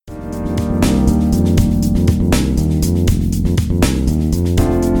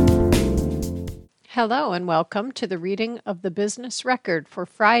Hello and welcome to the reading of the Business Record for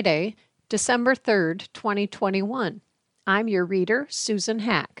Friday, December 3rd, 2021. I'm your reader, Susan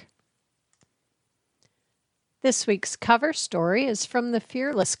Hack. This week's cover story is from the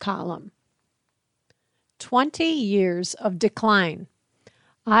Fearless column. 20 years of decline.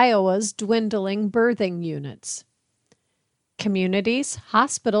 Iowa's dwindling birthing units. Communities,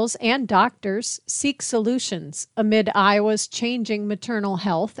 hospitals, and doctors seek solutions amid Iowa's changing maternal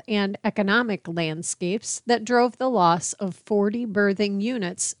health and economic landscapes that drove the loss of 40 birthing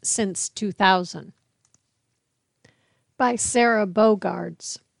units since 2000. By Sarah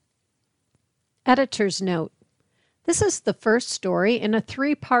Bogards. Editor's note. This is the first story in a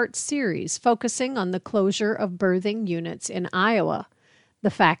three-part series focusing on the closure of birthing units in Iowa, the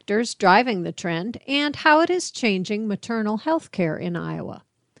factors driving the trend, and how it is changing maternal health care in Iowa.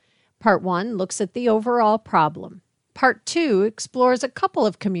 Part 1 looks at the overall problem. Part 2 explores a couple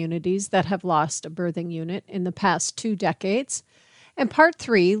of communities that have lost a birthing unit in the past 2 decades. And Part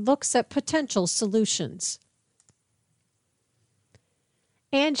 3 looks at potential solutions.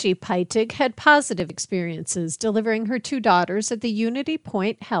 Angie Peitig had positive experiences delivering her 2 daughters at the Unity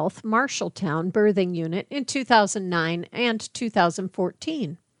Point Health Marshalltown birthing unit in 2009 and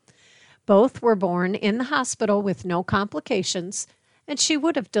 2014. Both were born in the hospital with no complications, and she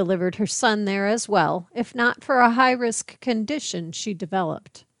would have delivered her son there as well, if not for a high-risk condition she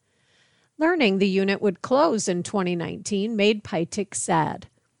developed. Learning the unit would close in 2019 made Peitig sad.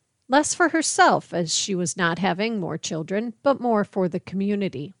 Less for herself, as she was not having more children, but more for the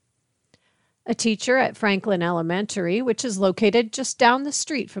community. A teacher at Franklin Elementary, which is located just down the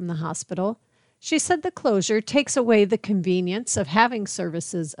street from the hospital, she said the closure takes away the convenience of having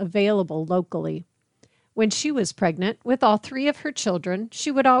services available locally. When she was pregnant with all 3 of her children, she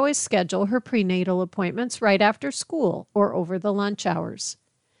would always schedule her prenatal appointments right after school or over the lunch hours.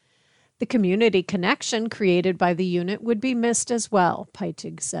 The community connection created by the unit would be missed as well,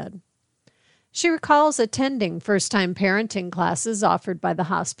 Peitig said. She recalls attending first-time parenting classes offered by the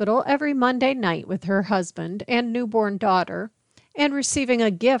hospital every Monday night with her husband and newborn daughter, and receiving a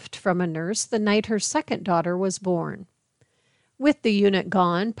gift from a nurse the night her second daughter was born. With the unit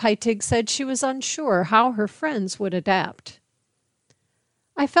gone, Peitig said she was unsure how her friends would adapt.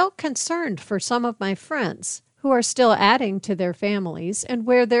 I felt concerned for some of my friends who are still adding to their families and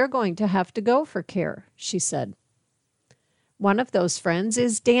where they're going to have to go for care, she said. One of those friends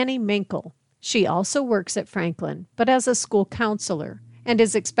is Danny Minkle. She also works at Franklin, but as a school counselor, and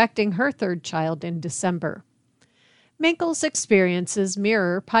is expecting her 3rd child in December. Minkle's experiences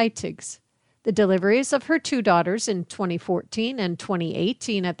mirror Peitig's. The deliveries of her 2 daughters in 2014 and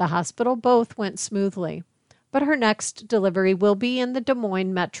 2018 at the hospital both went smoothly, but her next delivery will be in the Des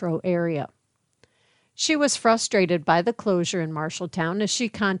Moines metro area. She was frustrated by the closure in Marshalltown as she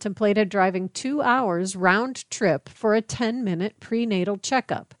contemplated driving 2 hours round trip for a 10-minute prenatal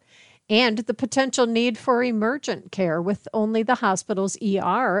checkup and the potential need for emergent care with only the hospital's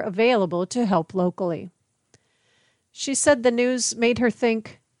ER available to help locally. She said the news made her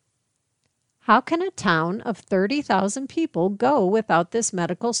think, how can a town of 30,000 people go without this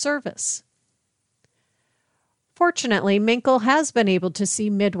medical service? Fortunately, Minkle has been able to see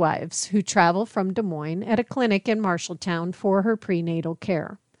midwives who travel from Des Moines at a clinic in Marshalltown for her prenatal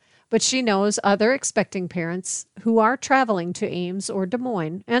care. But she knows other expecting parents who are traveling to Ames or Des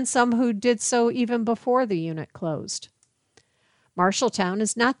Moines, and some who did so even before the unit closed. Marshalltown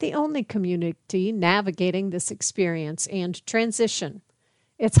is not the only community navigating this experience and transition.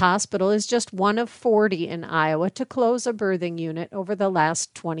 Its hospital is just one of 40 in Iowa to close a birthing unit over the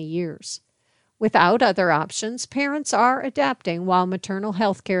last 20 years. Without other options, parents are adapting while maternal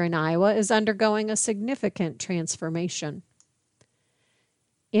health care in Iowa is undergoing a significant transformation.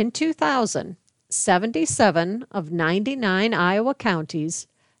 In 2000, 77 of 99 Iowa counties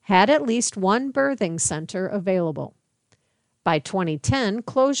had at least one birthing center available. By 2010,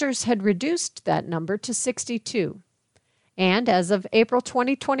 closures had reduced that number to 62. And as of April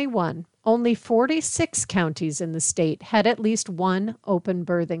 2021, only 46 counties in the state had at least one open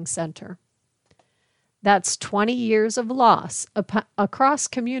birthing center. That's 20 years of loss across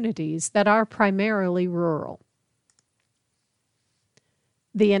communities that are primarily rural.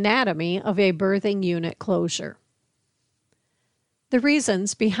 The anatomy of a birthing unit closure. The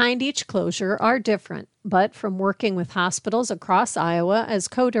reasons behind each closure are different, but from working with hospitals across Iowa as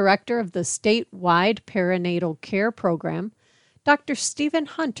co-director of the statewide perinatal care program, Dr. Stephen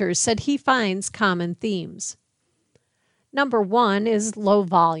Hunter said he finds common themes. Number 1 is low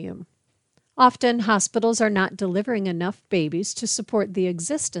volume. Often, hospitals are not delivering enough babies to support the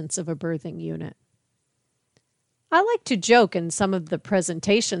existence of a birthing unit. I like to joke in some of the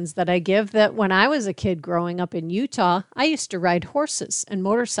presentations that I give that when I was a kid growing up in Utah, I used to ride horses and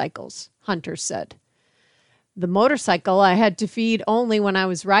motorcycles, Hunter said. The motorcycle I had to feed only when I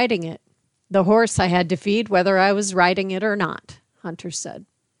was riding it. The horse I had to feed whether I was riding it or not, Hunter said.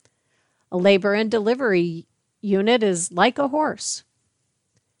 A labor and delivery unit is like a horse.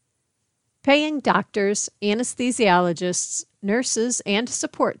 Paying doctors, anesthesiologists, nurses, and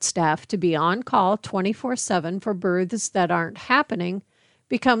support staff to be on call 24/7 for births that aren't happening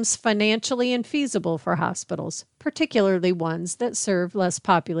becomes financially infeasible for hospitals, particularly ones that serve less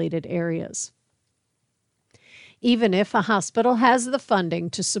populated areas. Even if a hospital has the funding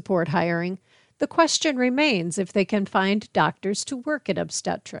to support hiring, the question remains if they can find doctors to work at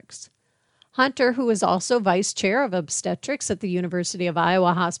obstetrics. Hunter, who is also vice chair of obstetrics at the University of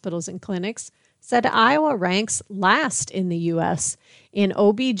Iowa Hospitals and Clinics, said Iowa ranks last in the U.S. in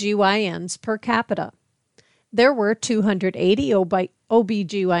OBGYNs per capita. There were 280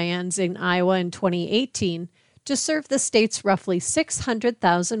 OBGYNs in Iowa in 2018 to serve the state's roughly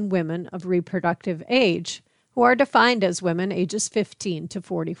 600,000 women of reproductive age, who are defined as women ages 15 to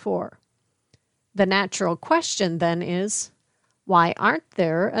 44. The natural question then is, why aren't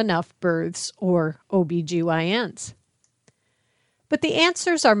there enough births or OBGYNs? But the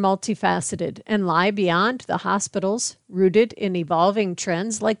answers are multifaceted and lie beyond the hospitals, rooted in evolving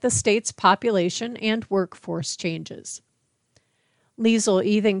trends like the state's population and workforce changes. Liesl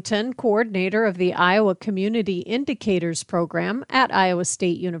Ethington, coordinator of the Iowa Community Indicators Program at Iowa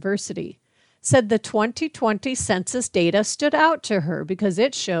State University, said the 2020 census data stood out to her because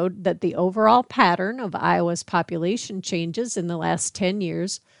it showed that the overall pattern of Iowa's population changes in the last 10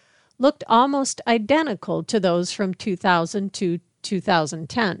 years looked almost identical to those from 2000 to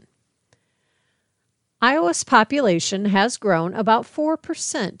 2010. Iowa's population has grown about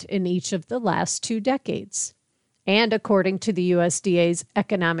 4% in each of the last 2 decades. And according to the USDA's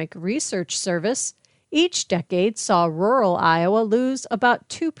Economic Research Service, each decade saw rural Iowa lose about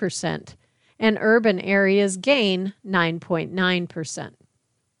 2%, and urban areas gain 9.9%.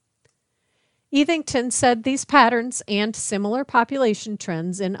 Ethington said these patterns and similar population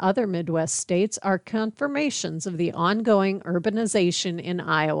trends in other Midwest states are confirmations of the ongoing urbanization in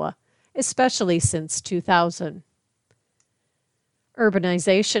Iowa, especially since 2000.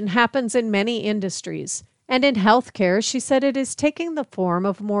 Urbanization happens in many industries, and in healthcare, she said it is taking the form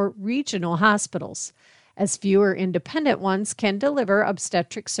of more regional hospitals, as fewer independent ones can deliver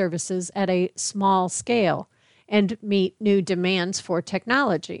obstetric services at a small scale and meet new demands for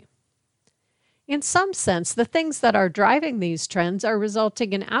technology. In some sense, the things that are driving these trends are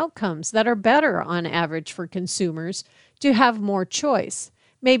resulting in outcomes that are better on average for consumers to have more choice,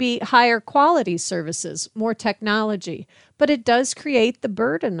 maybe higher quality services, more technology, but it does create the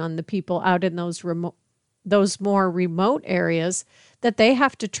burden on the people out in those more remote areas that they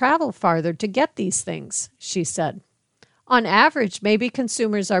have to travel farther to get these things, she said. On average, maybe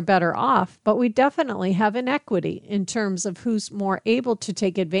consumers are better off, but we definitely have inequity in terms of who's more able to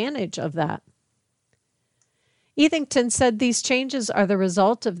take advantage of that. Ethington said these changes are the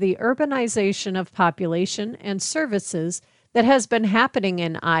result of the urbanization of population and services that has been happening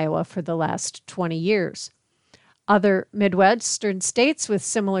in Iowa for the last 20 years. Other Midwestern states with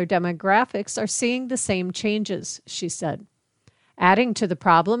similar demographics are seeing the same changes, she said. Adding to the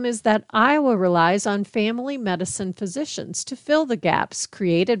problem is that Iowa relies on family medicine physicians to fill the gaps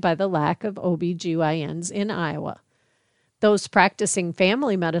created by the lack of OBGYNs in Iowa. Those practicing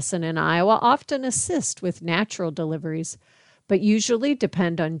family medicine in Iowa often assist with natural deliveries, but usually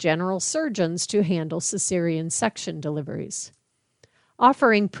depend on general surgeons to handle cesarean section deliveries.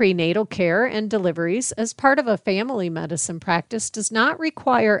 Offering prenatal care and deliveries as part of a family medicine practice does not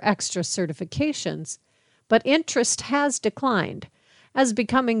require extra certifications, but interest has declined, as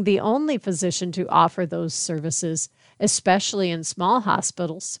becoming the only physician to offer those services, especially in small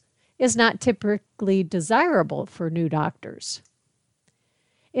hospitals, is not typically desirable for new doctors.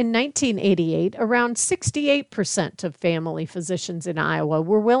 In 1988, around 68% of family physicians in Iowa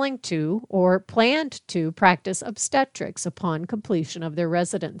were willing to or planned to practice obstetrics upon completion of their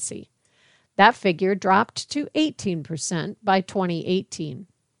residency. That figure dropped to 18% by 2018.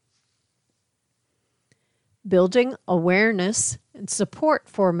 Building awareness and support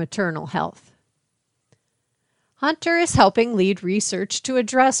for maternal health. Hunter is helping lead research to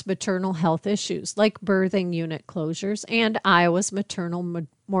address maternal health issues like birthing unit closures and Iowa's maternal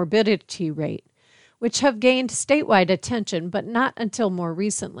morbidity rate, which have gained statewide attention but not until more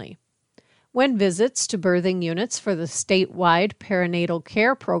recently. When visits to birthing units for the statewide perinatal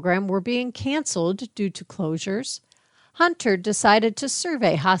care program were being canceled due to closures, Hunter decided to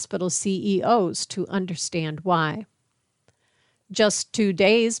survey hospital CEOs to understand why. Just 2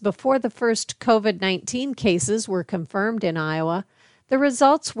 days before the first COVID-19 cases were confirmed in Iowa, the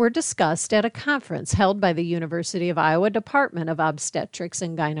results were discussed at a conference held by the University of Iowa Department of Obstetrics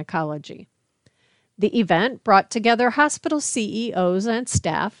and Gynecology. The event brought together hospital CEOs and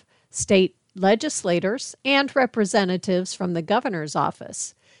staff, state legislators, and representatives from the governor's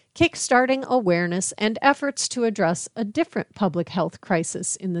office, kickstarting awareness and efforts to address a different public health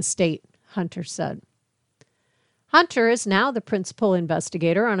crisis in the state, Hunter said. Hunter is now the principal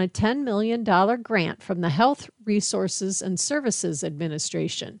investigator on a $10 million grant from the Health Resources and Services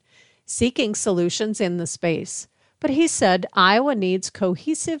Administration, seeking solutions in the space. But he said Iowa needs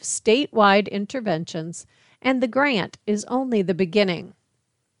cohesive statewide interventions, and the grant is only the beginning.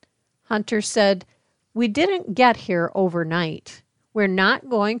 Hunter said, "We didn't get here overnight. We're not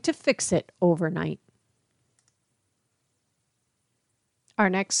going to fix it overnight." Our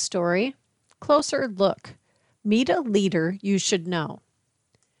next story, Closer Look. Meet a leader you should know.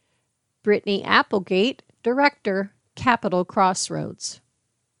 Brittany Applegate, Director, Capitol Crossroads.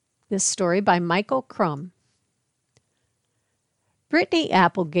 This story by Michael Crum. Brittany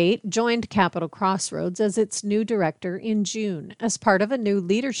Applegate joined Capitol Crossroads as its new director in June as part of a new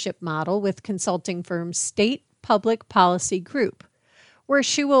leadership model with consulting firm State Public Policy Group, where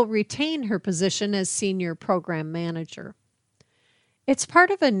she will retain her position as Senior Program Manager. It's part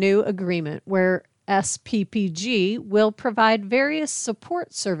of a new agreement where SPPG will provide various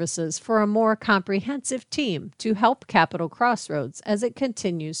support services for a more comprehensive team to help Capitol Crossroads as it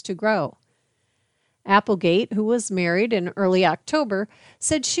continues to grow. Applegate, who was married in early October,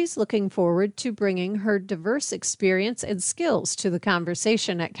 said she's looking forward to bringing her diverse experience and skills to the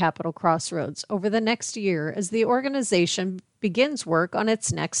conversation at Capitol Crossroads over the next year as the organization begins work on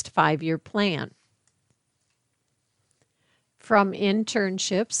its next 5-year plan. From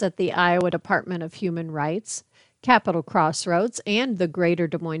internships at the Iowa Department of Human Rights, Capitol Crossroads, and the Greater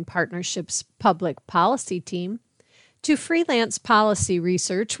Des Moines Partnership's public policy team, to freelance policy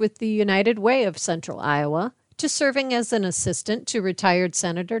research with the United Way of Central Iowa, to serving as an assistant to retired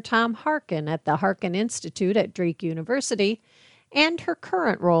Senator Tom Harkin at the Harkin Institute at Drake University, and her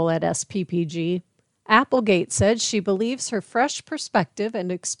current role at SPPG, Applegate said she believes her fresh perspective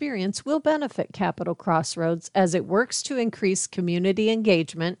and experience will benefit Capitol Crossroads as it works to increase community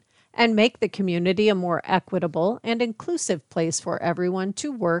engagement and make the community a more equitable and inclusive place for everyone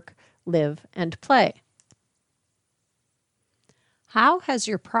to work, live, and play. How has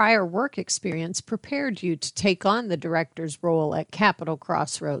your prior work experience prepared you to take on the director's role at Capitol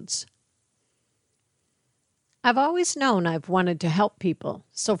Crossroads? I've always known I've wanted to help people,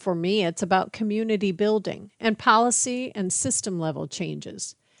 so for me it's about community building and policy and system level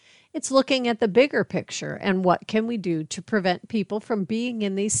changes. It's looking at the bigger picture and what can we do to prevent people from being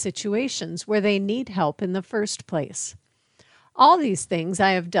in these situations where they need help in the first place. All these things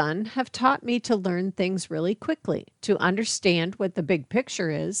I have done have taught me to learn things really quickly, to understand what the big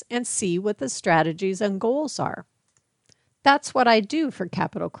picture is and see what the strategies and goals are. That's what I do for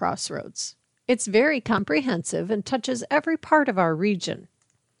Capitol Crossroads. It's very comprehensive and touches every part of our region.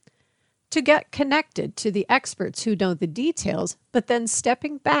 To get connected to the experts who know the details, but then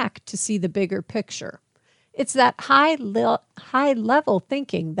stepping back to see the bigger picture. It's that high-level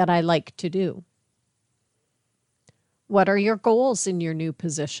thinking that I like to do. What are your goals in your new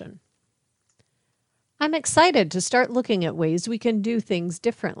position? I'm excited to start looking at ways we can do things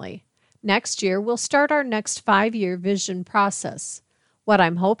differently. Next year, we'll start our next 5-year vision process. What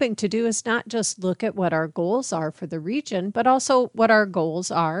I'm hoping to do is not just look at what our goals are for the region, but also what our goals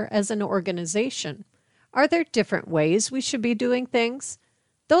are as an organization. Are there different ways we should be doing things?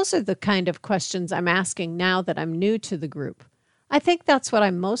 Those are the kind of questions I'm asking now that I'm new to the group. I think that's what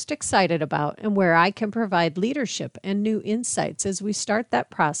I'm most excited about and where I can provide leadership and new insights as we start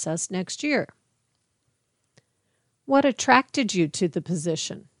that process next year. What attracted you to the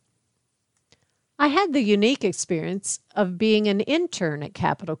position? I had the unique experience of being an intern at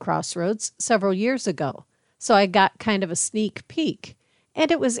Capitol Crossroads several years ago, so I got kind of a sneak peek.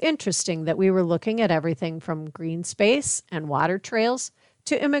 And it was interesting that we were looking at everything from green space and water trails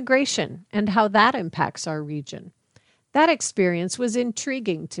to immigration and how that impacts our region. That experience was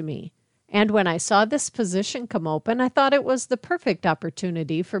intriguing to me. And when I saw this position come open, I thought it was the perfect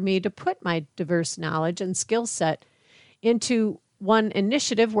opportunity for me to put my diverse knowledge and skill set into one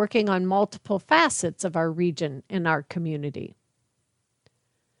initiative working on multiple facets of our region and our community.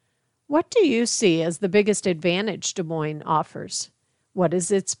 What do you see as the biggest advantage Des Moines offers? What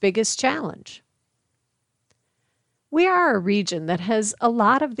is its biggest challenge? We are a region that has a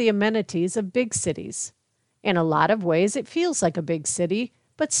lot of the amenities of big cities. In a lot of ways, it feels like a big city,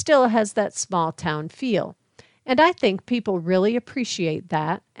 but still has that small town feel. And I think people really appreciate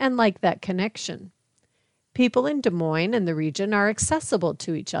that and like that connection. People in Des Moines and the region are accessible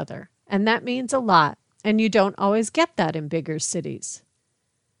to each other, and that means a lot, and you don't always get that in bigger cities.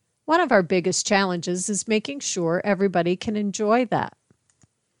 One of our biggest challenges is making sure everybody can enjoy that.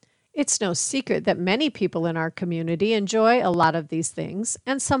 It's no secret that many people in our community enjoy a lot of these things,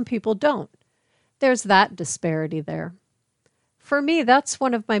 and some people don't. There's that disparity there. For me, that's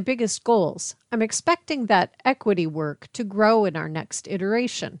one of my biggest goals. I'm expecting that equity work to grow in our next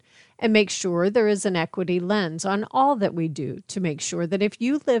iteration and make sure there is an equity lens on all that we do to make sure that if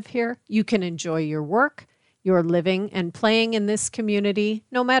you live here, you can enjoy your work, your living, and playing in this community,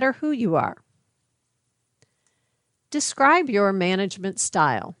 no matter who you are. Describe your management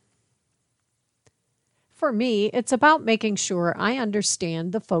style. For me, it's about making sure I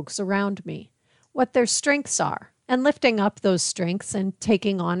understand the folks around me, what their strengths are, and lifting up those strengths and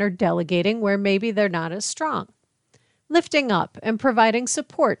taking on or delegating where maybe they're not as strong. Lifting up and providing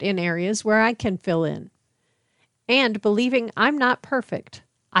support in areas where I can fill in. And believing I'm not perfect.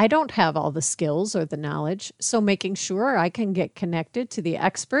 I don't have all the skills or the knowledge, so making sure I can get connected to the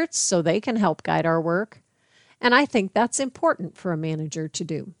experts so they can help guide our work. And I think that's important for a manager to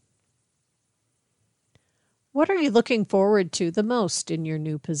do. What are you looking forward to the most in your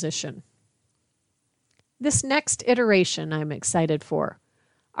new position? This next iteration I'm excited for.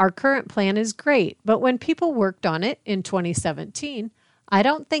 Our current plan is great, but when people worked on it in 2017, I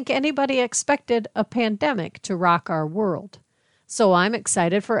don't think anybody expected a pandemic to rock our world. So I'm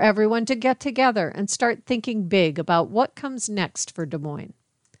excited for everyone to get together and start thinking big about what comes next for Des Moines.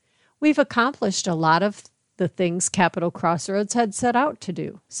 We've accomplished a lot of the things Capital Crossroads had set out to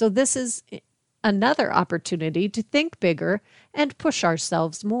do, so this is another opportunity to think bigger and push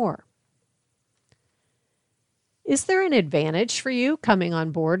ourselves more. Is there an advantage for you coming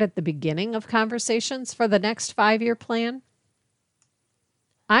on board at the beginning of conversations for the next 5-year plan?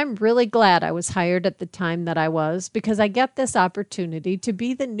 I'm really glad I was hired at the time that I was because I get this opportunity to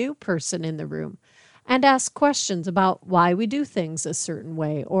be the new person in the room and ask questions about why we do things a certain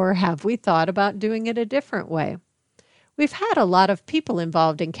way or have we thought about doing it a different way. We've had a lot of people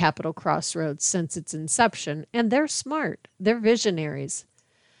involved in Capital Crossroads since its inception, and they're smart. They're visionaries.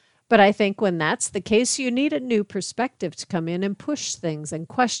 But I think when that's the case, you need a new perspective to come in and push things and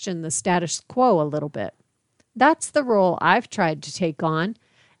question the status quo a little bit. That's the role I've tried to take on,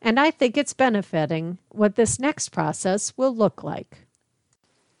 and I think it's benefiting what this next process will look like.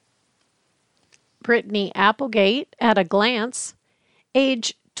 Brittany Applegate at a glance,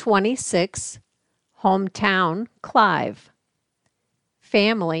 age 26, hometown Clive.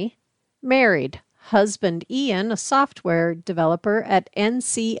 Family, married, husband Ian, a software developer at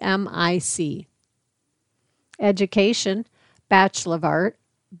NCMIC. Education, Bachelor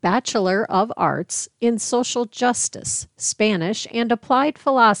of Arts in Social Justice, Spanish, and Applied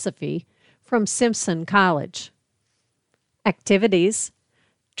Philosophy from Simpson College. Activities,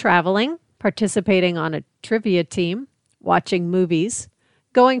 traveling, participating on a trivia team, watching movies,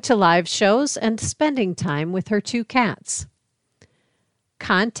 going to live shows, and spending time with her 2 cats.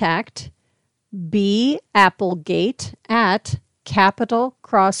 Contact B. Applegate at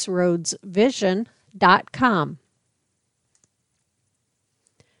capitalcrossroadsvision.com.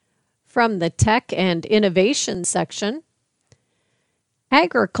 From the Tech and Innovation section,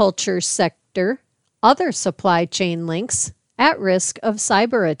 Agriculture sector, other supply chain links at risk of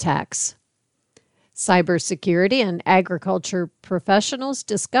cyber attacks. Cybersecurity and agriculture professionals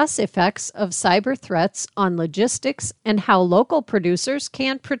discuss effects of cyber threats on logistics and how local producers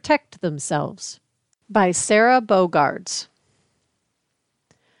can protect themselves. By Sarah Bogards.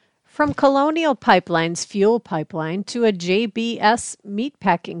 From Colonial Pipeline's fuel pipeline to a JBS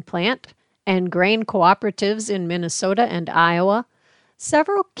meatpacking plant and grain cooperatives in Minnesota and Iowa,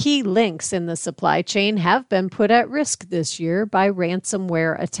 several key links in the supply chain have been put at risk this year by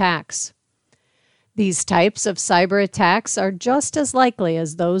ransomware attacks. These types of cyber attacks are just as likely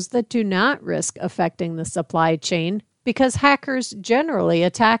as those that do not risk affecting the supply chain because hackers generally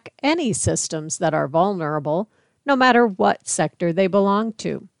attack any systems that are vulnerable, no matter what sector they belong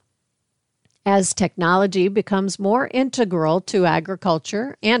to. As technology becomes more integral to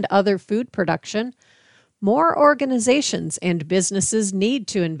agriculture and other food production, more organizations and businesses need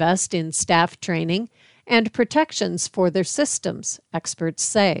to invest in staff training and protections for their systems, experts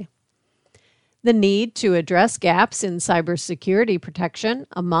say. The need to address gaps in cybersecurity protection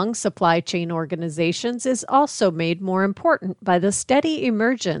among supply chain organizations is also made more important by the steady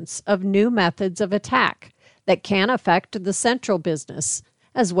emergence of new methods of attack that can affect the central business,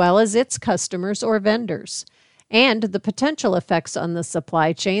 as well as its customers or vendors, and the potential effects on the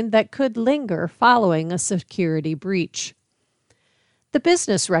supply chain that could linger following a security breach. The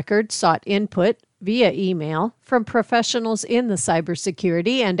business record sought input via email from professionals in the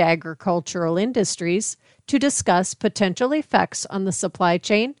cybersecurity and agricultural industries to discuss potential effects on the supply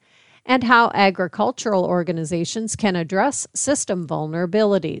chain and how agricultural organizations can address system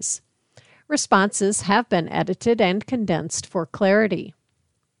vulnerabilities. Responses have been edited and condensed for clarity.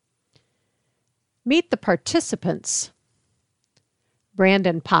 Meet the participants.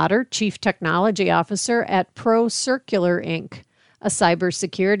 Brandon Potter, Chief Technology Officer at ProCircular Inc., a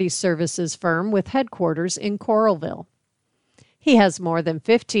cybersecurity services firm with headquarters in Coralville. He has more than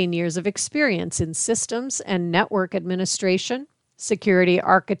 15 years of experience in systems and network administration, security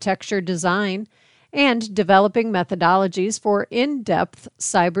architecture design, and developing methodologies for in-depth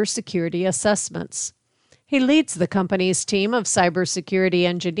cybersecurity assessments. He leads the company's team of cybersecurity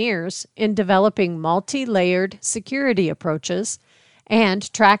engineers in developing multi-layered security approaches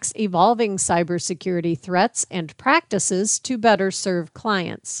and tracks evolving cybersecurity threats and practices to better serve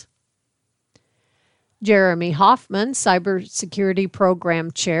clients. Jeremy Hoffman, Cybersecurity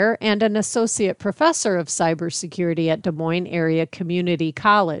Program Chair and an Associate Professor of Cybersecurity at Des Moines Area Community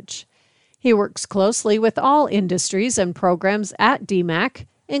College. He works closely with all industries and programs at DMACC,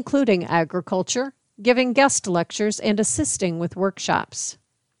 including agriculture, giving guest lectures and assisting with workshops.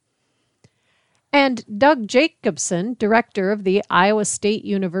 And Doug Jacobson, Director of the Iowa State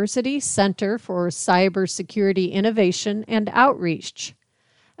University Center for Cybersecurity Innovation and Outreach,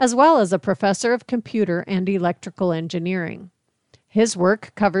 as well as a professor of computer and electrical engineering. His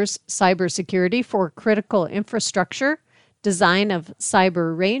work covers cybersecurity for critical infrastructure, design of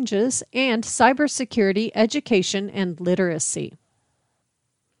cyber ranges, and cybersecurity education and literacy.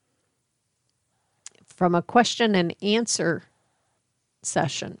 From a question and answer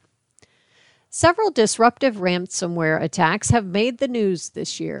session. Several disruptive ransomware attacks have made the news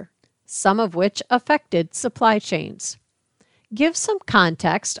this year, some of which affected supply chains. Give some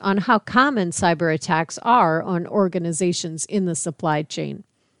context on how common cyber attacks are on organizations in the supply chain.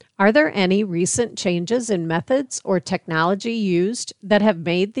 Are there any recent changes in methods or technology used that have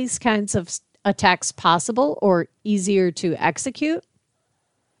made these kinds of attacks possible or easier to execute?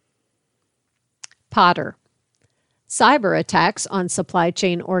 Potter. Cyber attacks on supply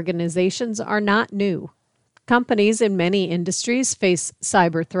chain organizations are not new. Companies in many industries face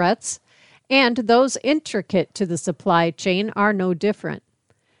cyber threats, and those intricate to the supply chain are no different.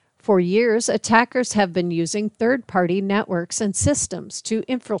 For years, attackers have been using third-party networks and systems to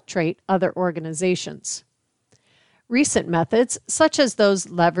infiltrate other organizations. Recent methods, such as those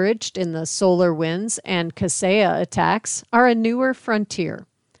leveraged in the SolarWinds and Kaseya attacks, are a newer frontier,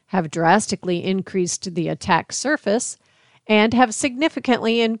 have drastically increased the attack surface, and have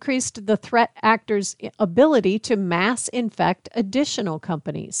significantly increased the threat actors' ability to mass infect additional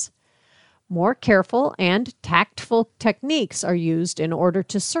companies. More careful and tactful techniques are used in order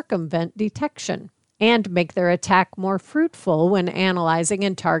to circumvent detection and make their attack more fruitful when analyzing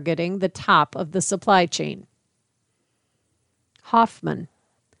and targeting the top of the supply chain. Hoffman.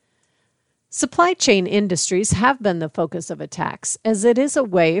 Supply chain industries have been the focus of attacks, as it is a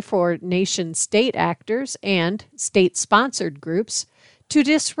way for nation-state actors and state-sponsored groups to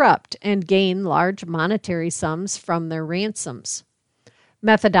disrupt and gain large monetary sums from their ransoms.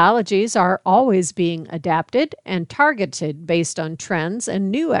 Methodologies are always being adapted and targeted based on trends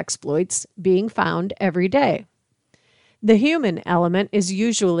and new exploits being found every day. The human element is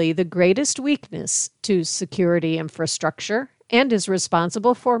usually the greatest weakness to security infrastructure and is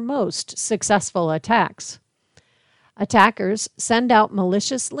responsible for most successful attacks. Attackers send out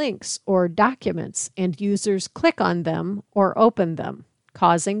malicious links or documents, and users click on them or open them,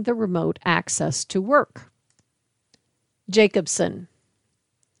 causing the remote access to work. Jacobson.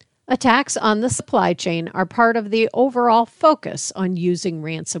 Attacks on the supply chain are part of the overall focus on using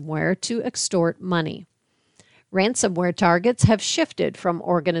ransomware to extort money. Ransomware targets have shifted from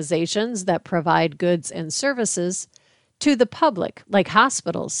organizations that provide goods and services to the public, like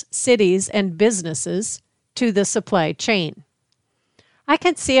hospitals, cities, and businesses, to the supply chain. I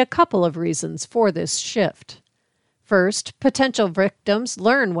can see a couple of reasons for this shift. First, potential victims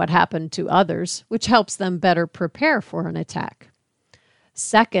learn what happened to others, which helps them better prepare for an attack.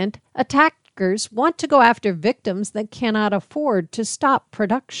 Second, attackers want to go after victims that cannot afford to stop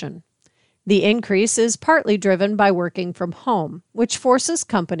production. The increase is partly driven by working from home, which forces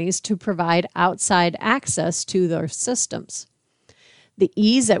companies to provide outside access to their systems. The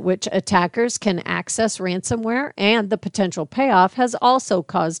ease at which attackers can access ransomware and the potential payoff has also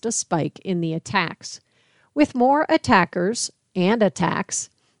caused a spike in the attacks. With more attackers, and attacks,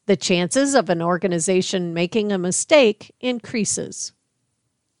 the chances of an organization making a mistake increases.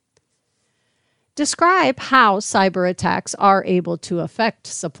 Describe how cyber attacks are able to affect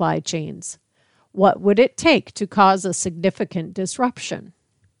supply chains. What would it take to cause a significant disruption?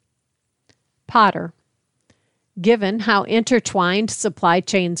 Potter. Given how intertwined supply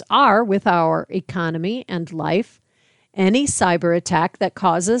chains are with our economy and life, any cyber attack that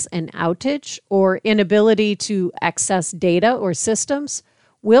causes an outage or inability to access data or systems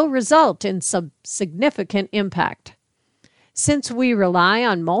will result in some significant impact. Since we rely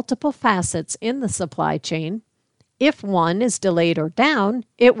on multiple facets in the supply chain, if one is delayed or down,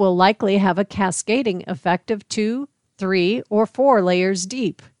 it will likely have a cascading effect of 2, 3, or 4 layers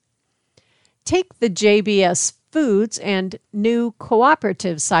deep. Take the JBS Foods and New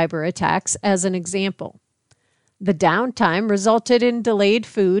Cooperative cyber attacks as an example. The downtime resulted in delayed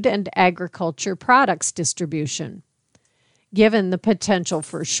food and agriculture products distribution. Given the potential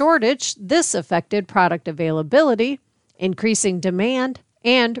for shortage, this affected product availability, increasing demand,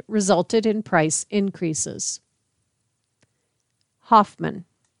 and resulted in price increases. Hoffman.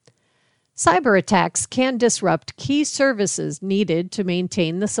 Cyber attacks can disrupt key services needed to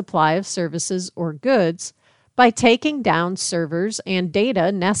maintain the supply of services or goods by taking down servers and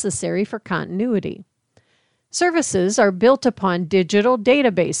data necessary for continuity. Services are built upon digital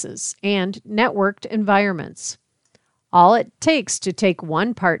databases and networked environments. All it takes to take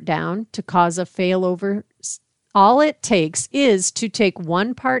one part down to cause a failover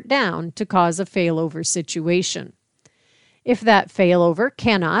situation. If that failover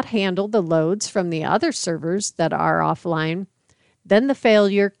cannot handle the loads from the other servers that are offline, then the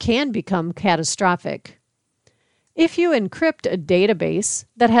failure can become catastrophic. If you encrypt a database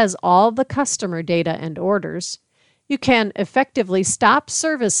that has all the customer data and orders, you can effectively stop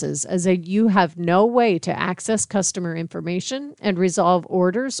services as you have no way to access customer information and resolve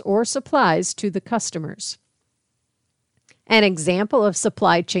orders or supplies to the customers. An example of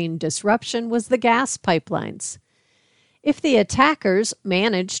supply chain disruption was the gas pipelines. If the attackers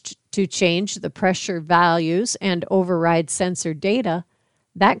managed to change the pressure values and override sensor data,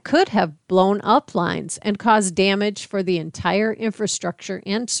 that could have blown up lines and caused damage for the entire infrastructure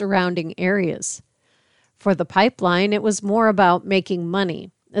and surrounding areas. For the pipeline, it was more about making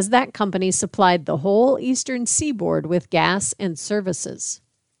money, as that company supplied the whole eastern seaboard with gas and services.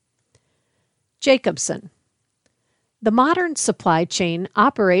 Jacobson. The modern supply chain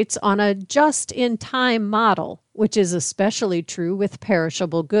operates on a just-in-time model, which is especially true with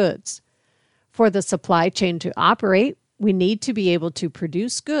perishable goods. For the supply chain to operate, we need to be able to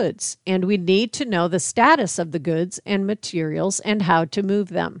produce goods, and we need to know the status of the goods and materials and how to move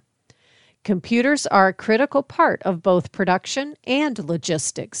them. Computers are a critical part of both production and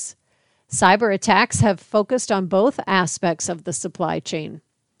logistics. Cyber attacks have focused on both aspects of the supply chain.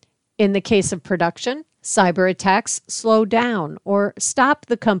 In the case of production, cyber attacks slow down or stop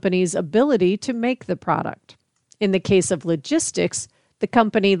the company's ability to make the product. In the case of logistics, the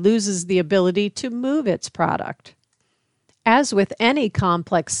company loses the ability to move its product. As with any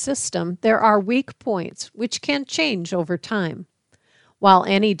complex system, there are weak points which can change over time. While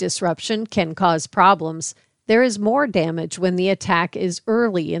any disruption can cause problems, there is more damage when the attack is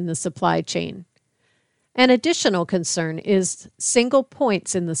early in the supply chain. An additional concern is single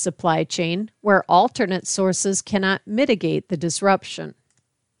points in the supply chain where alternate sources cannot mitigate the disruption.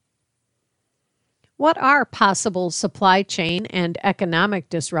 What are possible supply chain and economic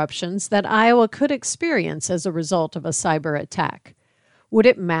disruptions that Iowa could experience as a result of a cyber attack? Would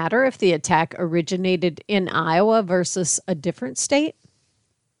it matter if the attack originated in Iowa versus a different state?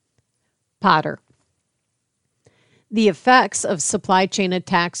 Potter. The effects of supply chain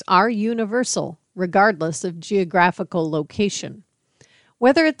attacks are universal, regardless of geographical location.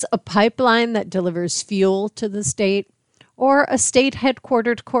 Whether it's a pipeline that delivers fuel to the state or a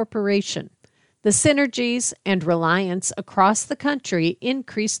state-headquartered corporation, the synergies and reliance across the country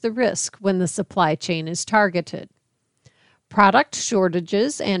increase the risk when the supply chain is targeted. Product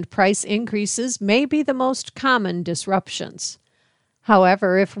shortages and price increases may be the most common disruptions.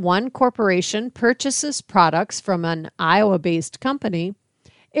 However, if one corporation purchases products from an Iowa-based company,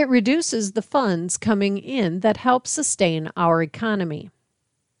 it reduces the funds coming in that help sustain our economy.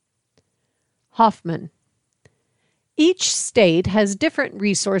 Hoffman. Each state has different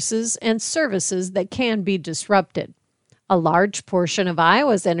resources and services that can be disrupted. A large portion of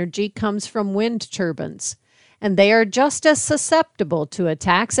Iowa's energy comes from wind turbines, and they are just as susceptible to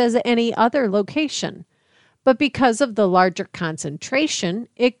attacks as any other location. But because of the larger concentration,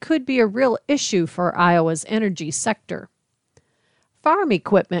 it could be a real issue for Iowa's energy sector. Farm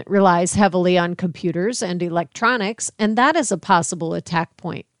equipment relies heavily on computers and electronics, and that is a possible attack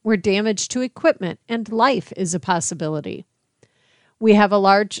point where damage to equipment and life is a possibility. We have a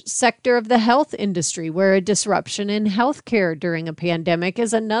large sector of the health industry where a disruption in healthcare during a pandemic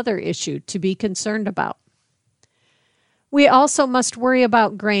is another issue to be concerned about. We also must worry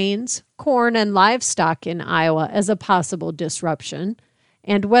about grains, corn, and livestock in Iowa as a possible disruption,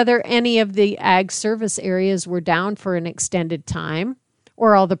 and whether any of the ag service areas were down for an extended time,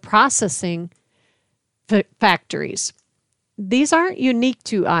 or all the processing factories. These aren't unique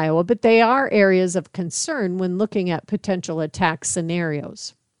to Iowa, but they are areas of concern when looking at potential attack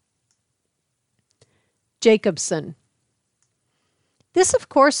scenarios. Jacobson. This, of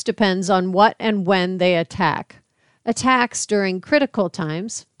course, depends on what and when they attack. Attacks during critical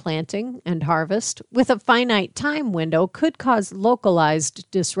times, planting and harvest, with a finite time window could cause localized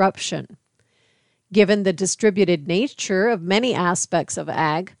disruption. Given the distributed nature of many aspects of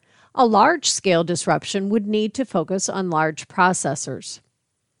ag, a large-scale disruption would need to focus on large processors.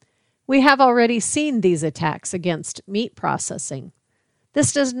 We have already seen these attacks against meat processing.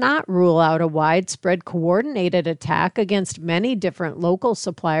 This does not rule out a widespread coordinated attack against many different local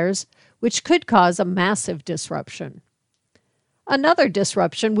suppliers, which could cause a massive disruption. Another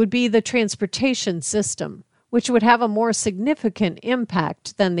disruption would be the transportation system, which would have a more significant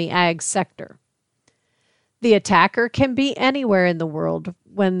impact than the ag sector. The attacker can be anywhere in the world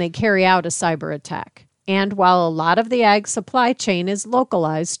when they carry out a cyber attack, and while a lot of the ag supply chain is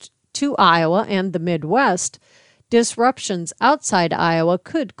localized to Iowa and the Midwest, disruptions outside Iowa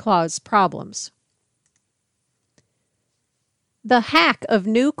could cause problems. The hack of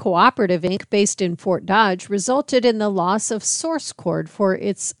New Cooperative Inc., based in Fort Dodge, resulted in the loss of source code for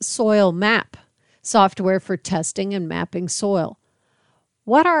its Soil Map, software for testing and mapping soil.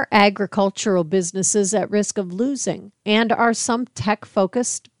 What are agricultural businesses at risk of losing? And are some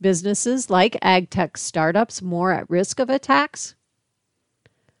tech-focused businesses like ag tech startups more at risk of attacks?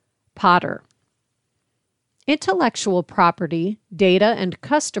 Potter. Intellectual property, data, and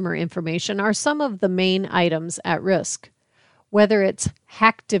customer information are some of the main items at risk. Whether it's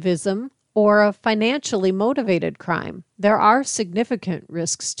hacktivism or a financially motivated crime, there are significant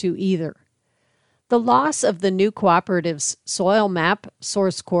risks to either. The loss of the New Cooperative's soil map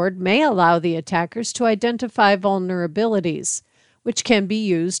source code may allow the attackers to identify vulnerabilities, which can be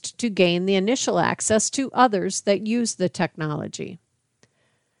used to gain the initial access to others that use the technology.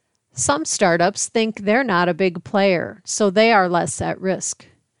 Some startups think they're not a big player, so they are less at risk.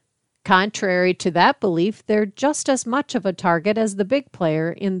 Contrary to that belief, they're just as much of a target as the big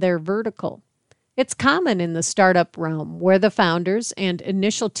player in their vertical. It's common in the startup realm, where the founders and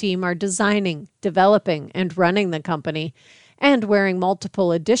initial team are designing, developing, and running the company, and wearing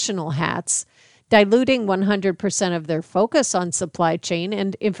multiple additional hats, diluting 100% of their focus on supply chain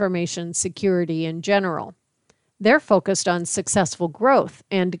and information security in general. They're focused on successful growth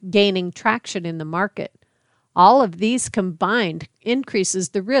and gaining traction in the market. All of these combined increases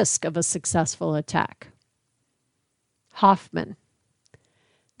the risk of a successful attack. Hoffman.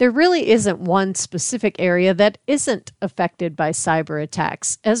 There really isn't one specific area that isn't affected by cyber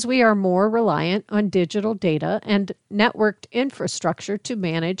attacks, as we are more reliant on digital data and networked infrastructure to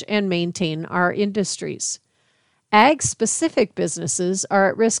manage and maintain our industries. Ag-specific businesses are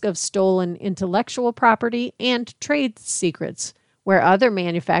at risk of stolen intellectual property and trade secrets, where other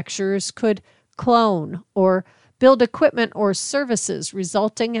manufacturers could clone or build equipment or services,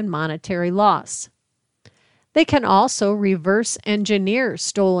 resulting in monetary loss. They can also reverse engineer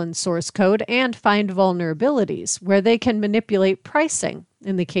stolen source code and find vulnerabilities where they can manipulate pricing,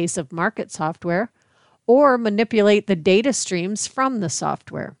 in the case of market software, or manipulate the data streams from the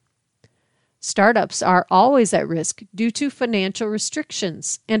software. Startups are always at risk due to financial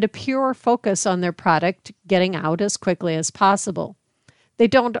restrictions and a pure focus on their product getting out as quickly as possible. They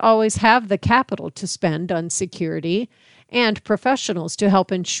don't always have the capital to spend on security and professionals to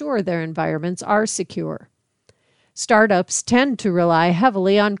help ensure their environments are secure. Startups tend to rely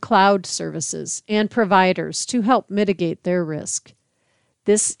heavily on cloud services and providers to help mitigate their risk.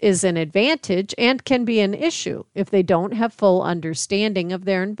 This is an advantage and can be an issue if they don't have full understanding of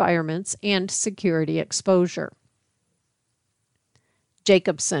their environments and security exposure.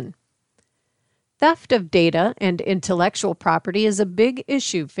 Jacobson. Theft of data and intellectual property is a big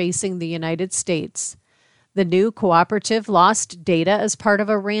issue facing the United States. The New Cooperative lost data as part of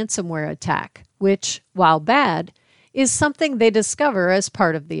a ransomware attack, which, while bad, is something they discover as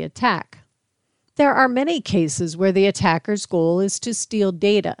part of the attack. There are many cases where the attacker's goal is to steal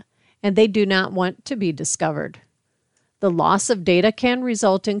data, and they do not want to be discovered. The loss of data can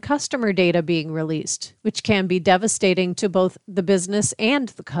result in customer data being released, which can be devastating to both the business and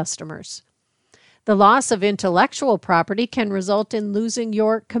the customers. The loss of intellectual property can result in losing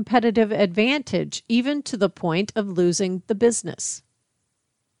your competitive advantage, even to the point of losing the business.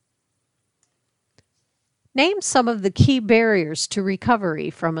 Name some of the key barriers to recovery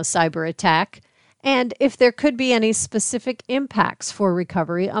from a cyber attack, and if there could be any specific impacts for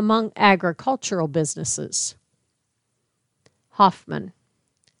recovery among agricultural businesses. Hoffman.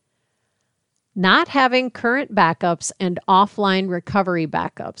 Not having current backups and offline recovery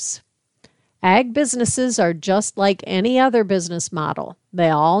backups. Ag businesses are just like any other business model. They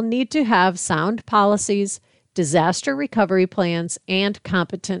all need to have sound policies, disaster recovery plans, and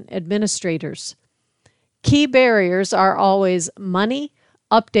competent administrators. Key barriers are always money,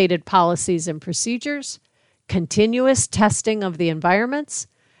 updated policies and procedures, continuous testing of the environments,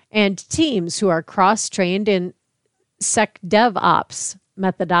 and teams who are cross-trained in SecDevOps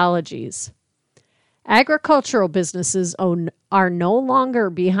methodologies. Agricultural businesses are no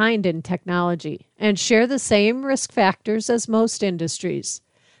longer behind in technology and share the same risk factors as most industries.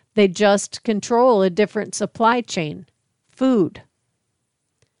 They just control a different supply chain. Food.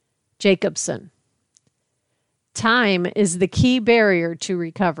 Jacobson. Time is the key barrier to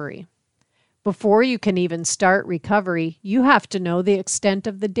recovery. Before you can even start recovery, you have to know the extent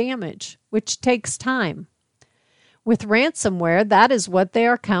of the damage, which takes time. With ransomware, that is what they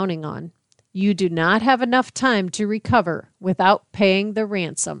are counting on. You do not have enough time to recover without paying the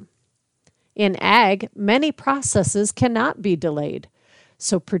ransom. In ag, many processes cannot be delayed,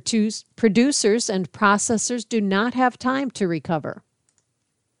 so producers and processors do not have time to recover.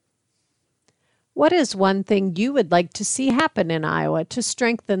 What is one thing you would like to see happen in Iowa to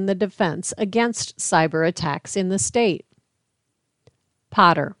strengthen the defense against cyber attacks in the state?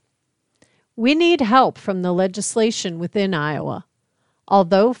 Potter. We need help from the legislation within Iowa.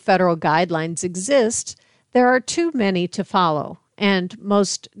 Although federal guidelines exist, there are too many to follow, and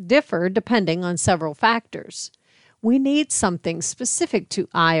most differ depending on several factors. We need something specific to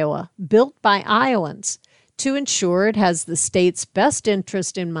Iowa, built by Iowans, to ensure it has the state's best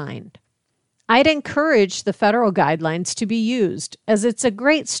interest in mind. I'd encourage the federal guidelines to be used, as it's a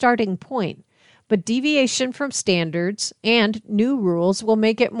great starting point, but deviation from standards and new rules will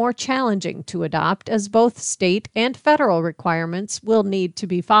make it more challenging to adopt, as both state and federal requirements will need to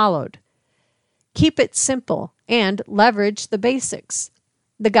be followed. Keep it simple and leverage the basics.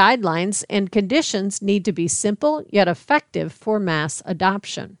 The guidelines and conditions need to be simple yet effective for mass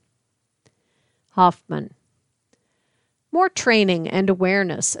adoption. Hoffman. More training and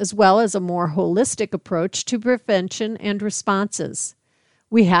awareness, as well as a more holistic approach to prevention and responses.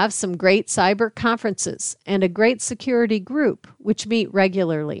 We have some great cyber conferences and a great security group which meet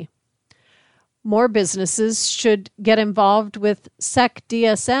regularly. More businesses should get involved with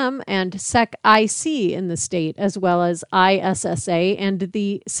SecDSM and SecIC in the state, as well as ISSA and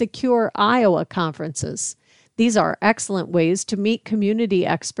the Secure Iowa conferences. These are excellent ways to meet community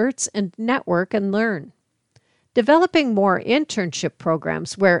experts and network and learn. Developing more internship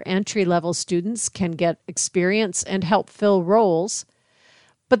programs where entry-level students can get experience and help fill roles,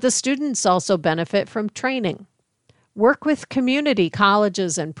 but the students also benefit from training. Work with community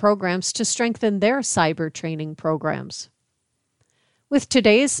colleges and programs to strengthen their cyber training programs. With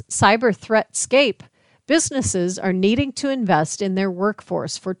today's cyber threatscape, businesses are needing to invest in their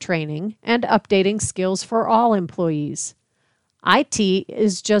workforce for training and updating skills for all employees. IT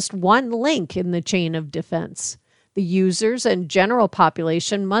is just one link in the chain of defense. The users and general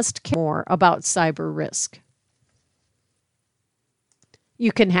population must care more about cyber risk.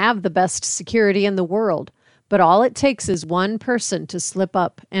 You can have the best security in the world, but all it takes is one person to slip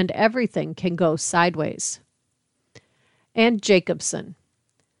up and everything can go sideways. And Jacobson.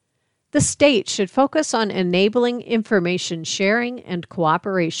 The state should focus on enabling information sharing and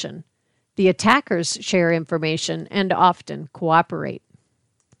cooperation. The attackers share information and often cooperate.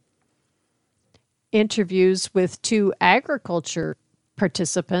 Interviews with 2 agriculture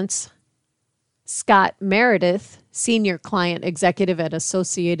participants. Scott Meredith, Senior Client Executive at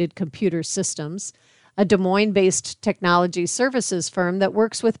Associated Computer Systems, a Des Moines-based technology services firm that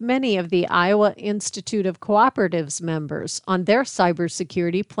works with many of the Iowa Institute of Cooperatives members on their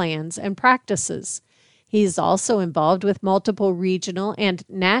cybersecurity plans and practices. He's also involved with multiple regional and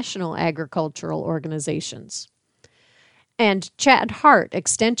national agricultural organizations. And Chad Hart,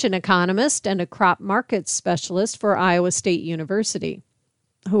 extension economist and a crop markets specialist for Iowa State University,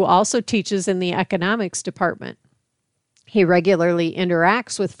 who also teaches in the economics department. He regularly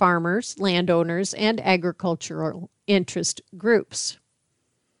interacts with farmers, landowners, and agricultural interest groups.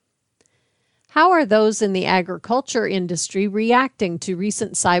 How are those in the agriculture industry reacting to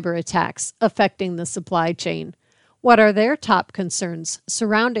recent cyber attacks affecting the supply chain? What are their top concerns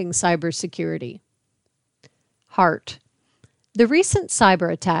surrounding cybersecurity? Heart. The recent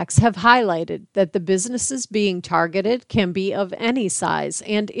cyber attacks have highlighted that the businesses being targeted can be of any size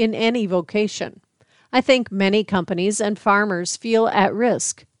and in any vocation. I think many companies and farmers feel at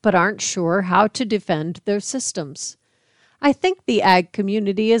risk, but aren't sure how to defend their systems. I think the ag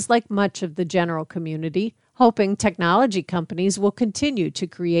community is like much of the general community, hoping technology companies will continue to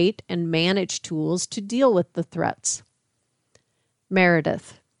create and manage tools to deal with the threats.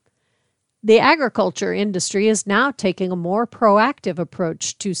 Meredith. The agriculture industry is now taking a more proactive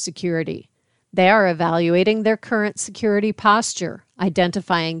approach to security. They are evaluating their current security posture,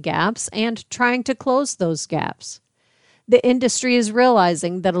 identifying gaps, and trying to close those gaps. The industry is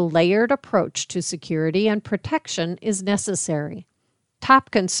realizing that a layered approach to security and protection is necessary.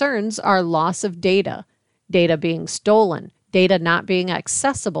 Top concerns are loss of data, data being stolen, data not being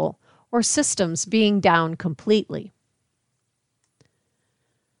accessible, or systems being down completely.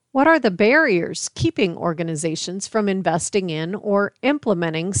 What are the barriers keeping organizations from investing in or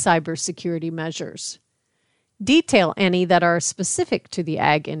implementing cybersecurity measures? Detail any that are specific to the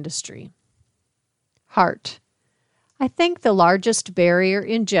ag industry. Heart. I think the largest barrier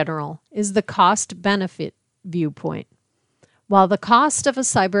in general is the cost-benefit viewpoint. While the cost of a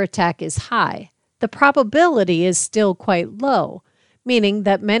cyber attack is high, the probability is still quite low, meaning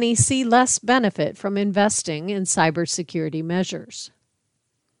that many see less benefit from investing in cybersecurity measures.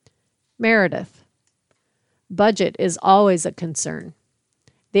 Meredith. Budget is always a concern.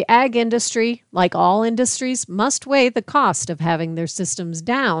 The ag industry, like all industries, must weigh the cost of having their systems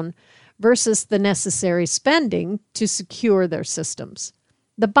down versus the necessary spending to secure their systems.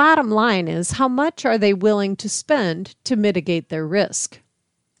 The bottom line is, how much are they willing to spend to mitigate their risk?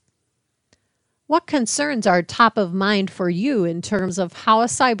 What concerns are top of mind for you in terms of how a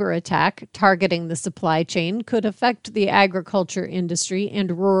cyber attack targeting the supply chain could affect the agriculture industry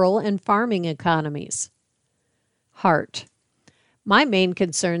and rural and farming economies? Heart. My main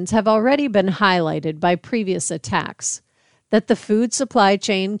concerns have already been highlighted by previous attacks, that the food supply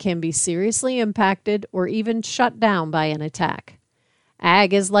chain can be seriously impacted or even shut down by an attack.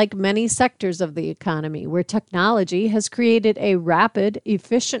 Ag is like many sectors of the economy where technology has created a rapid,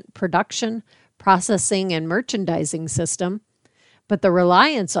 efficient production, processing, and merchandising system, but the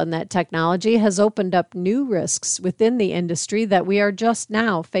reliance on that technology has opened up new risks within the industry that we are just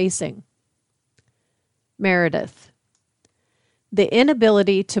now facing. Meredith. The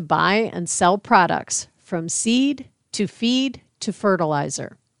inability to buy and sell products from seed to feed to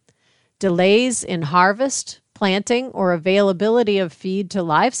fertilizer. Delays in harvest, planting, or availability of feed to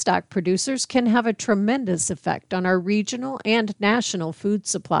livestock producers can have a tremendous effect on our regional and national food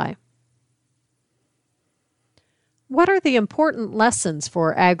supply. What are the important lessons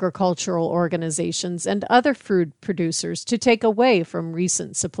for agricultural organizations and other food producers to take away from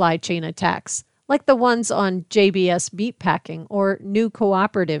recent supply chain attacks, like the ones on JBS Meatpacking or New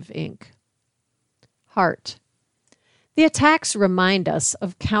Cooperative, Inc.? Heart. The attacks remind us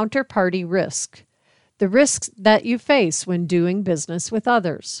of counterparty risk, the risks that you face when doing business with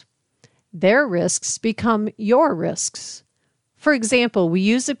others. Their risks become your risks. For example, we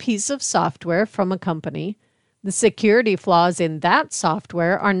use a piece of software from a company. The security flaws in that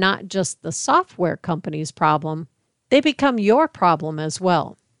software are not just the software company's problem. They become your problem as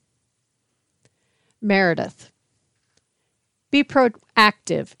well. Meredith. Be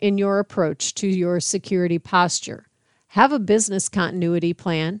proactive in your approach to your security posture. Have a business continuity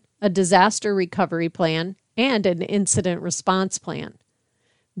plan, a disaster recovery plan, and an incident response plan.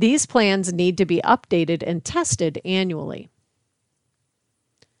 These plans need to be updated and tested annually.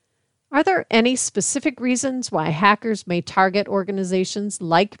 Are there any specific reasons why hackers may target organizations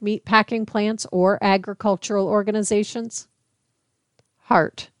like meatpacking plants or agricultural organizations?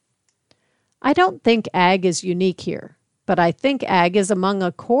 Heart. I don't think ag is unique here, but I think ag is among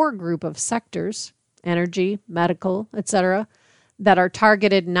a core group of sectors, energy, medical, etc., that are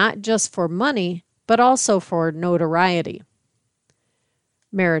targeted not just for money, but also for notoriety.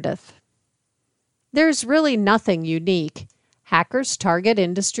 Meredith. There's really nothing unique. Hackers target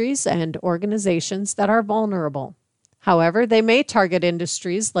industries and organizations that are vulnerable. However, they may target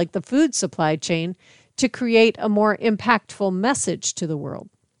industries like the food supply chain to create a more impactful message to the world.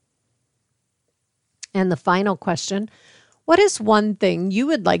 And the final question, what is one thing you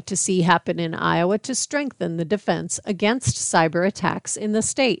would like to see happen in Iowa to strengthen the defense against cyber attacks in the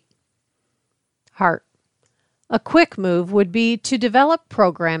state? Heart. A quick move would be to develop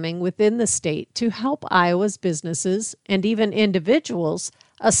programming within the state to help Iowa's businesses and even individuals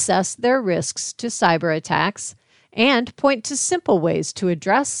assess their risks to cyber attacks, and point to simple ways to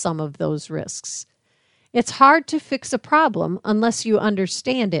address some of those risks. It's hard to fix a problem unless you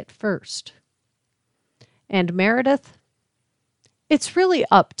understand it first. And Meredith, it's really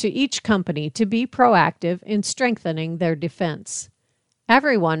up to each company to be proactive in strengthening their defense.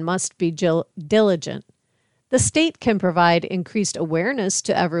 Everyone must be diligent. The state can provide increased awareness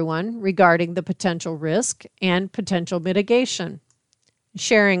to everyone regarding the potential risk and potential mitigation.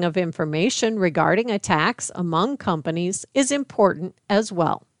 Sharing of information regarding attacks among companies is important as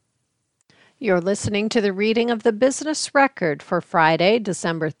well. You're listening to the reading of the Business Record for Friday,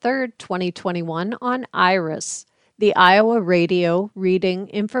 December 3rd, 2021 on IRIS, the Iowa Radio Reading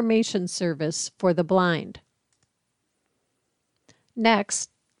Information Service for the Blind. Next,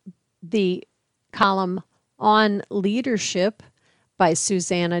 the column On Leadership by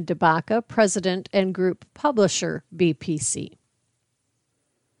Susanna DeBaca, President and Group Publisher, BPC.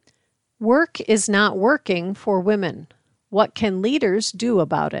 Work is not working for women. What can leaders do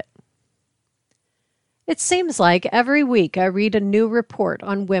about it? It seems like every week I read a new report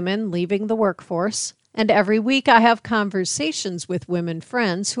on women leaving the workforce, and every week I have conversations with women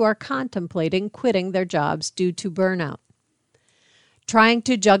friends who are contemplating quitting their jobs due to burnout. Trying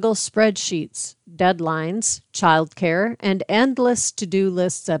to juggle spreadsheets, deadlines, childcare, and endless to-do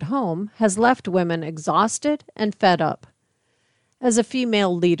lists at home has left women exhausted and fed up. As a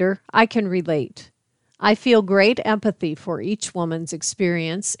female leader, I can relate. I feel great empathy for each woman's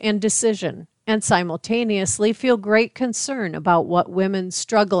experience and decision, and simultaneously feel great concern about what women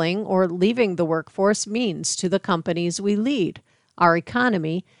struggling or leaving the workforce means to the companies we lead, our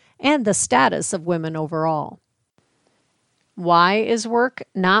economy, and the status of women overall. Why is work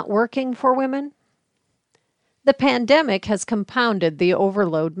not working for women? The pandemic has compounded the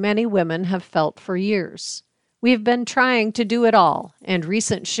overload many women have felt for years. We've been trying to do it all, and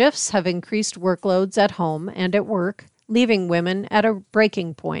recent shifts have increased workloads at home and at work, leaving women at a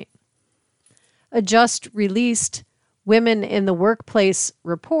breaking point. A just released Women in the Workplace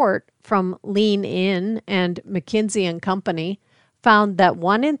report from Lean In and McKinsey & Company found that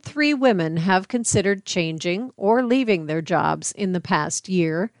 1 in 3 women have considered changing or leaving their jobs in the past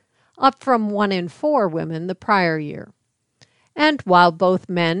year, up from 1 in 4 women the prior year. And while both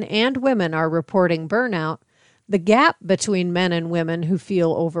men and women are reporting burnout, the gap between men and women who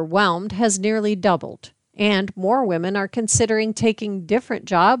feel overwhelmed has nearly doubled, and more women are considering taking different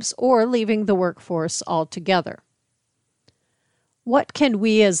jobs or leaving the workforce altogether. What can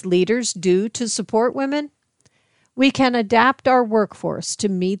we as leaders do to support women? We can adapt our workforce to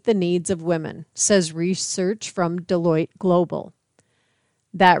meet the needs of women, says research from Deloitte Global.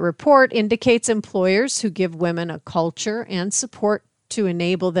 That report indicates employers who give women a culture and support to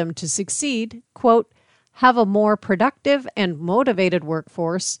enable them to succeed, quote, have a more productive and motivated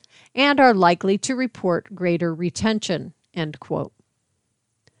workforce and are likely to report greater retention, end quote.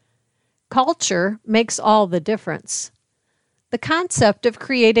 Culture makes all the difference. The concept of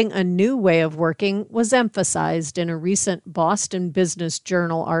creating a new way of working was emphasized in a recent Boston Business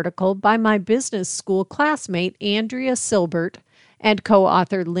Journal article by my business school classmate Andrea Silbert and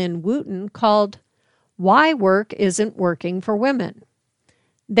co-author Lynn Wooten called Why Work Isn't Working for Women.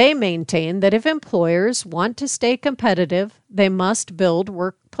 They maintain that if employers want to stay competitive, they must build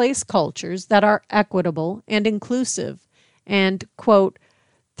workplace cultures that are equitable and inclusive and, quote,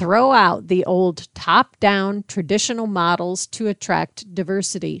 throw out the old top-down traditional models to attract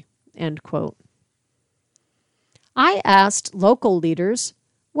diversity, end quote. I asked local leaders,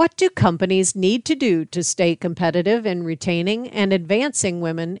 what do companies need to do to stay competitive in retaining and advancing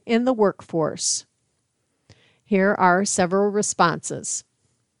women in the workforce? Here are several responses.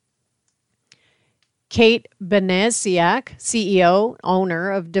 Kate Beneziak, CEO,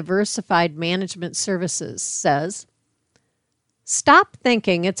 owner of Diversified Management Services, says, stop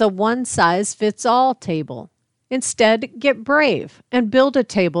thinking it's a one-size-fits-all table. Instead, get brave and build a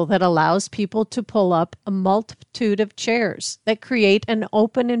table that allows people to pull up a multitude of chairs that create an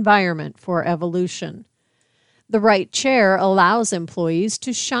open environment for evolution. The right chair allows employees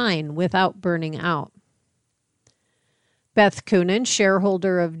to shine without burning out. Beth Coonan,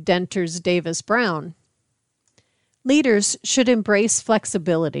 shareholder of Denters Davis Brown. Leaders should embrace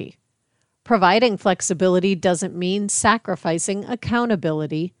flexibility. Providing flexibility doesn't mean sacrificing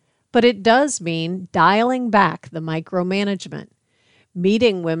accountability, but it does mean dialing back the micromanagement,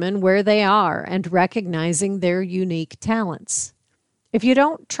 meeting women where they are and recognizing their unique talents. If you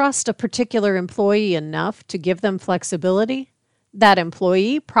don't trust a particular employee enough to give them flexibility, that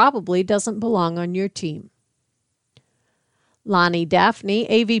employee probably doesn't belong on your team. Lonnie Daphne,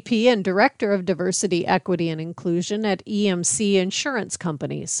 AVP and Director of Diversity, Equity, and Inclusion at EMC Insurance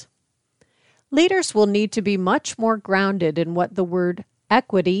Companies. Leaders will need to be much more grounded in what the word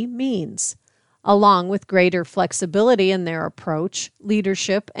equity means, along with greater flexibility in their approach,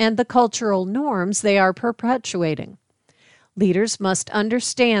 leadership, and the cultural norms they are perpetuating. Leaders must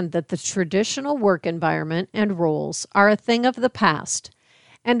understand that the traditional work environment and roles are a thing of the past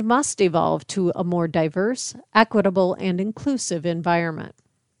and must evolve to a more diverse, equitable, and inclusive environment.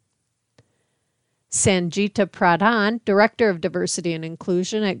 Sanjita Pradhan, Director of Diversity and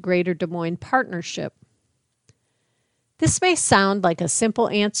Inclusion at Greater Des Moines Partnership. This may sound like a simple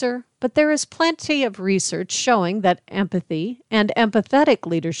answer, but there is plenty of research showing that empathy and empathetic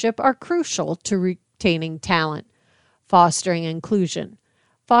leadership are crucial to retaining talent, fostering inclusion,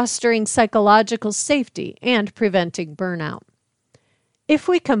 fostering psychological safety, and preventing burnout. If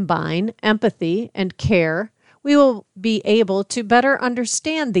we combine empathy and care, we will be able to better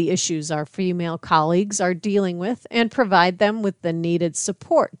understand the issues our female colleagues are dealing with and provide them with the needed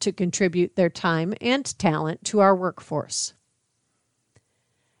support to contribute their time and talent to our workforce.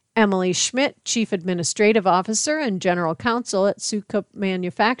 Emily Schmidt, Chief Administrative Officer and General Counsel at Sukup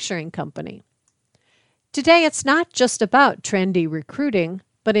Manufacturing Company. Today, it's not just about trendy recruiting,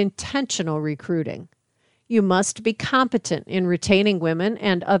 but intentional recruiting. You must be competent in retaining women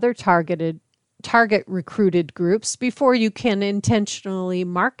and other target recruited groups before you can intentionally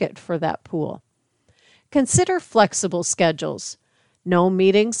market for that pool. Consider flexible schedules, no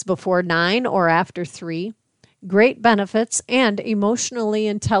meetings before 9 or after 3, great benefits, and emotionally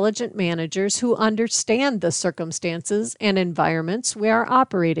intelligent managers who understand the circumstances and environments we are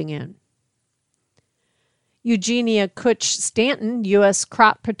operating in. Eugenia Kutch-Stanton, U.S.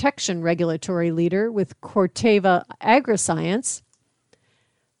 Crop Protection Regulatory Leader with Corteva Agriscience.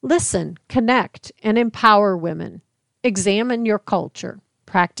 Listen, connect, and empower women. Examine your culture.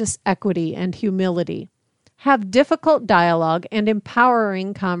 Practice equity and humility. Have difficult dialogue and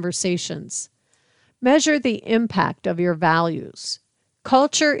empowering conversations. Measure the impact of your values.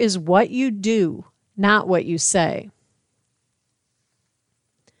 Culture is what you do, not what you say.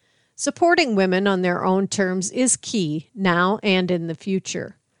 Supporting women on their own terms is key now and in the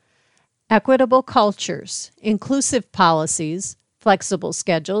future. Equitable cultures, inclusive policies, flexible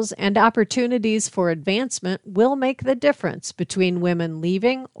schedules, and opportunities for advancement will make the difference between women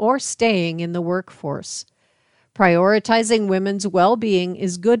leaving or staying in the workforce. Prioritizing women's well-being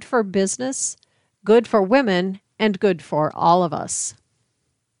is good for business, good for women, and good for all of us.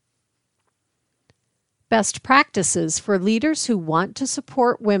 Best practices for leaders who want to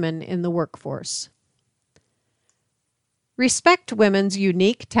support women in the workforce. Respect women's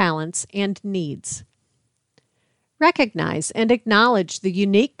unique talents and needs. Recognize and acknowledge the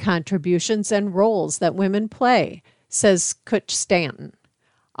unique contributions and roles that women play, says Kutch-Stanton.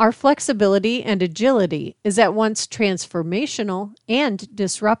 Our flexibility and agility is at once transformational and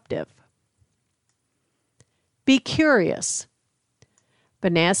disruptive. Be curious.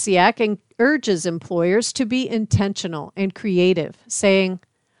 Banasiak urges employers to be intentional and creative, saying,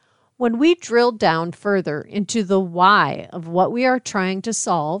 when we drill down further into the why of what we are trying to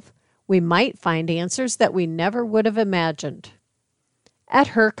solve, we might find answers that we never would have imagined. At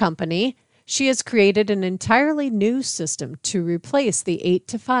her company, she has created an entirely new system to replace the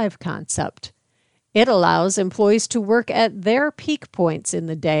 8-to-5 concept. It allows employees to work at their peak points in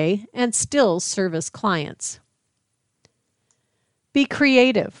the day and still service clients. Be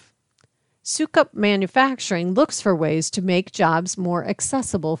creative. Sukup Manufacturing looks for ways to make jobs more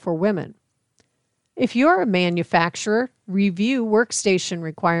accessible for women. If you're a manufacturer, review workstation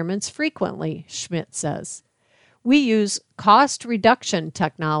requirements frequently, Schmidt says. We use cost reduction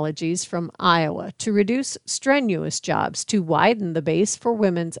technologies from Iowa to reduce strenuous jobs to widen the base for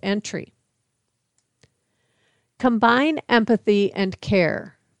women's entry. Combine empathy and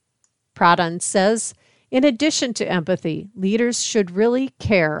care. Pradhan says, in addition to empathy, leaders should really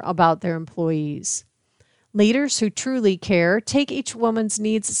care about their employees. Leaders who truly care take each woman's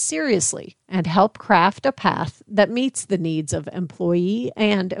needs seriously and help craft a path that meets the needs of employee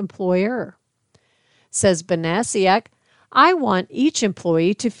and employer. Says Banasiak, I want each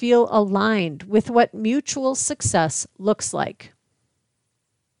employee to feel aligned with what mutual success looks like.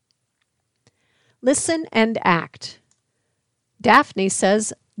 Listen and act. Daphne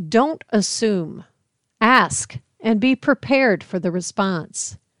says, don't assume. Ask and be prepared for the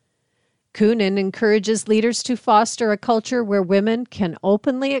response. Kunin encourages leaders to foster a culture where women can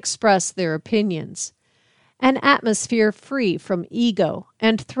openly express their opinions, an atmosphere free from ego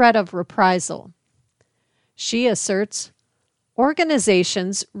and threat of reprisal. She asserts,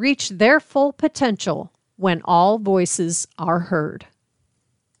 organizations reach their full potential when all voices are heard.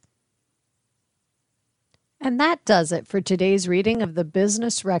 And that does it for today's reading of the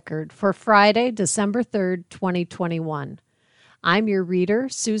Business Record for Friday, December 3rd, 2021. I'm your reader,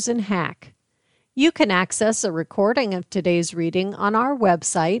 Susan Hack. You can access a recording of today's reading on our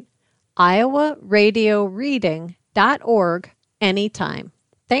website, iowaradioreading.org, anytime.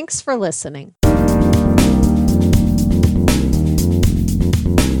 Thanks for listening.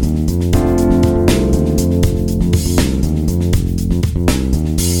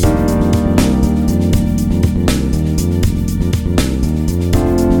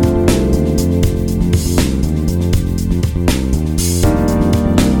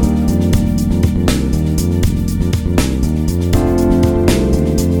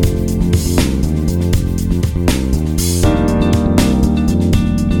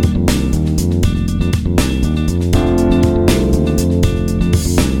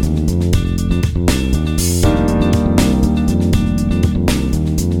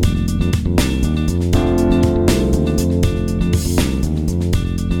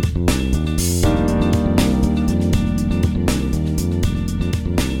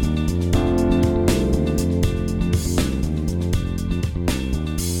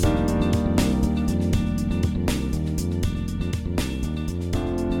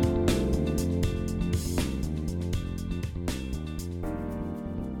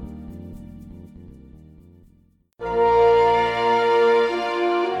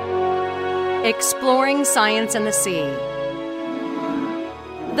 Exploring science and the sea.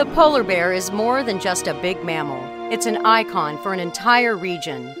 The polar bear is more than just a big mammal. It's an icon for an entire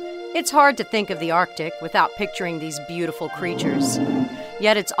region. It's hard to think of the Arctic without picturing these beautiful creatures.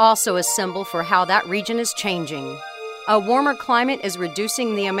 Yet it's also a symbol for how that region is changing. A warmer climate is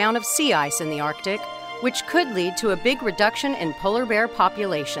reducing the amount of sea ice in the Arctic, which could lead to a big reduction in polar bear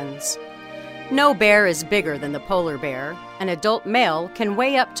populations. No bear is bigger than the polar bear. An adult male can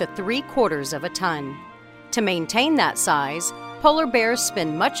weigh up to 3/4 of a ton. To maintain that size, polar bears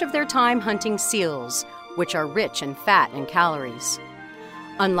spend much of their time hunting seals, which are rich in fat and calories.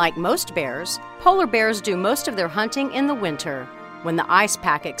 Unlike most bears, polar bears do most of their hunting in the winter, when the ice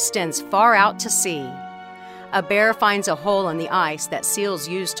pack extends far out to sea. A bear finds a hole in the ice that seals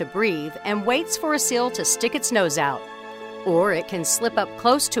use to breathe and waits for a seal to stick its nose out. Or it can slip up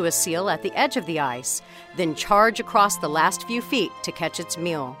close to a seal at the edge of the ice, then charge across the last few feet to catch its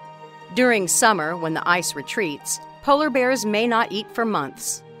meal. During summer, when the ice retreats, polar bears may not eat for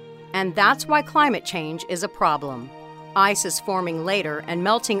months. And that's why climate change is a problem. Ice is forming later and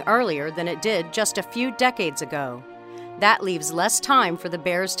melting earlier than it did just a few decades ago. That leaves less time for the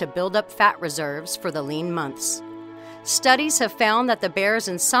bears to build up fat reserves for the lean months. Studies have found that the bears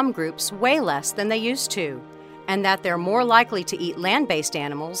in some groups weigh less than they used to, and that they're more likely to eat land-based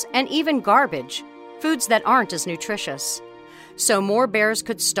animals and even garbage, foods that aren't as nutritious. So more bears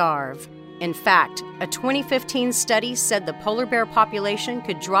could starve. In fact, a 2015 study said the polar bear population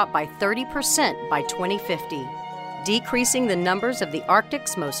could drop by 30% by 2050, decreasing the numbers of the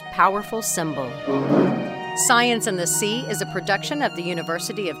Arctic's most powerful symbol. Science and the Sea is a production of the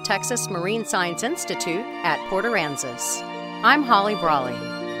University of Texas Marine Science Institute at Port Aransas. I'm Holly Brawley.